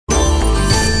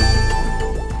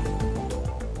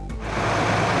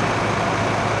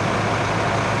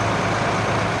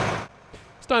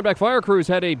Steinbach fire crews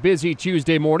had a busy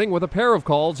Tuesday morning with a pair of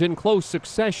calls in close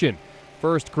succession.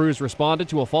 First, crews responded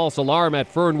to a false alarm at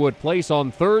Fernwood Place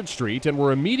on 3rd Street and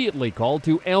were immediately called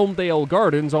to Elmdale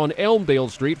Gardens on Elmdale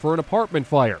Street for an apartment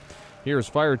fire. Here's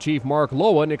Fire Chief Mark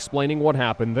Lowen explaining what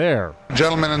happened there.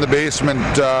 Gentleman in the basement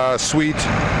suite,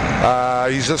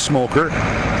 he's a smoker.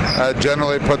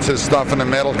 Generally puts his stuff in a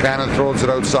metal can and throws it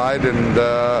outside, and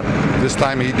this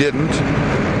time he didn't.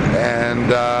 And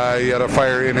he had a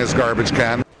fire in his garbage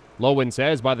can. Lowen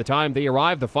says by the time they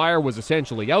arrived, the fire was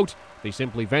essentially out. They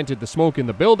simply vented the smoke in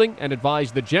the building and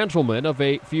advised the gentleman of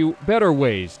a few better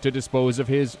ways to dispose of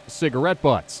his cigarette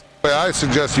butts. I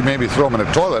suggest you maybe throw them in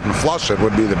a toilet and flush it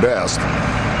would be the best.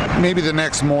 Maybe the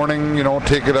next morning,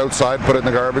 take it outside, put it in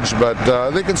the garbage,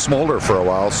 but they can smolder for a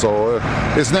while, so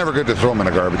it's never good to throw them in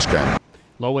a garbage can.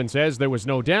 Lowen says there was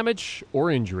no damage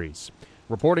or injuries.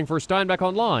 Reporting for Steinbach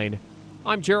Online,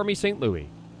 I'm Jeremy St. Louis.